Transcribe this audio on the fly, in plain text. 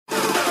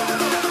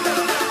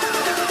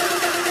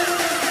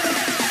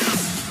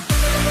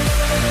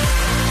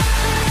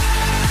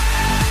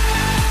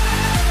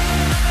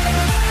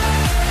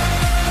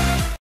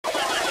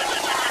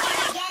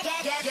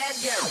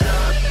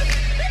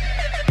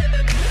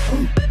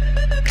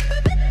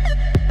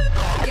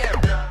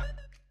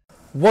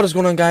What is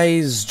going on,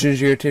 guys?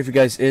 Ginger here. Today for you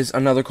guys is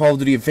another Call of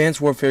Duty Advanced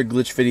Warfare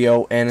glitch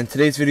video, and in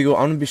today's video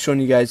I'm going to be showing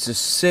you guys this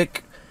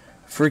sick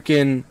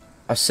freaking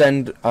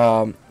ascend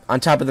on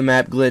top of the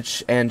map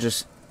glitch, and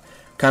just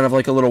kind of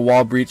like a little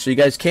wall breach. So you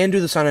guys can do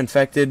this on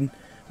Infected,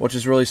 which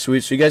is really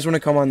sweet. So you guys want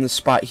to come on this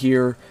spot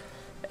here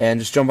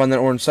and just jump on that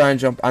orange sign,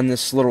 jump on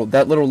this little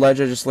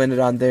ledge I just landed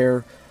on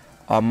there.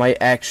 Might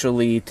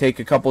actually take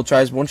a couple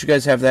tries, but once you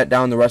guys have that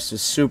down, the rest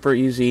is super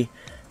easy.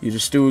 You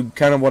just do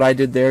kind of what I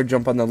did there,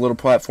 jump on the little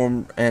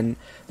platform, and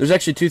there's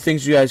actually two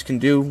things you guys can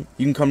do.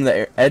 You can come to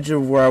the edge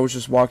of where I was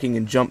just walking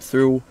and jump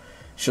through. You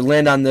should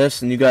land on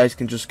this, and you guys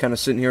can just kind of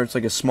sit in here. It's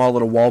like a small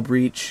little wall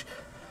breach.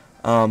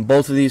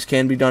 Both of these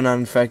can be done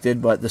on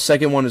Infected, but the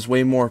second one is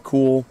way more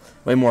cool,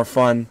 way more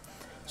fun.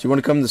 So you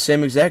want to come to the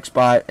same exact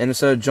spot, and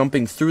instead of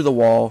jumping through the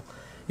wall,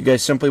 you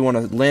guys simply want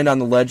to land on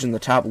the ledge in the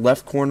top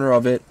left corner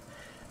of it,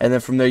 and then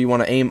from there you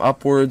want to aim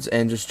upwards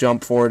and just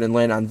jump forward and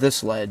land on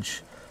this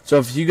ledge. So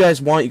if you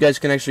guys want, you guys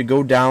can actually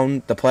go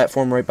down the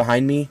platform right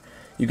behind me.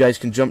 You guys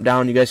can jump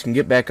down. You guys can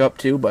get back up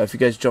too. But if you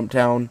guys jump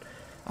down,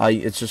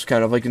 it's just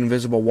kind of like an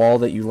invisible wall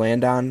that you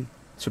land on.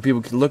 So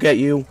people can look at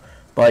you,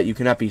 but you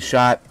cannot be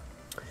shot.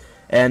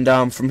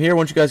 And from here,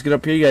 once you guys get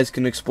up here, you guys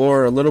can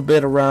explore a little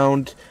bit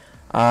around.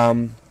 I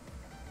don't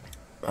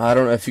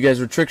know if you guys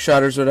are trick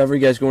shotters or whatever.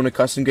 You guys go into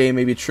custom game,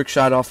 maybe a trick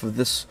shot off of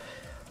this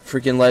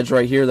freaking ledge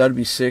right here. That would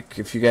be sick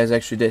if you guys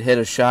actually did hit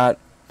a shot.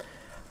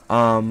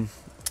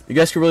 You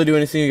guys can really do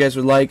anything you guys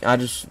would like. I'm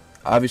just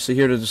obviously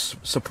here to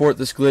just support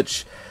this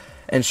glitch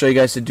and show you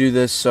guys to do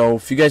this. So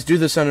if you guys do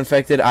this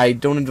uninfected, I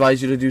don't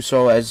advise you to do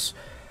so, as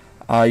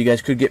you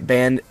guys could get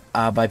banned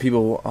by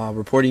people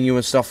reporting you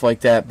and stuff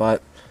like that.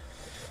 But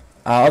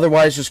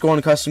otherwise, just go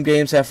on custom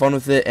games, have fun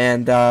with it,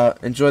 and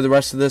enjoy the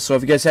rest of this. So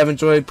if you guys have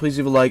enjoyed, please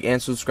leave a like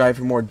and subscribe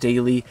for more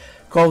daily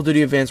Call of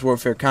Duty Advanced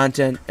Warfare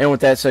content. And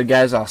with that said,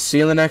 guys, I'll see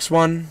you in the next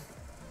one.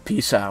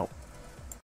 Peace out.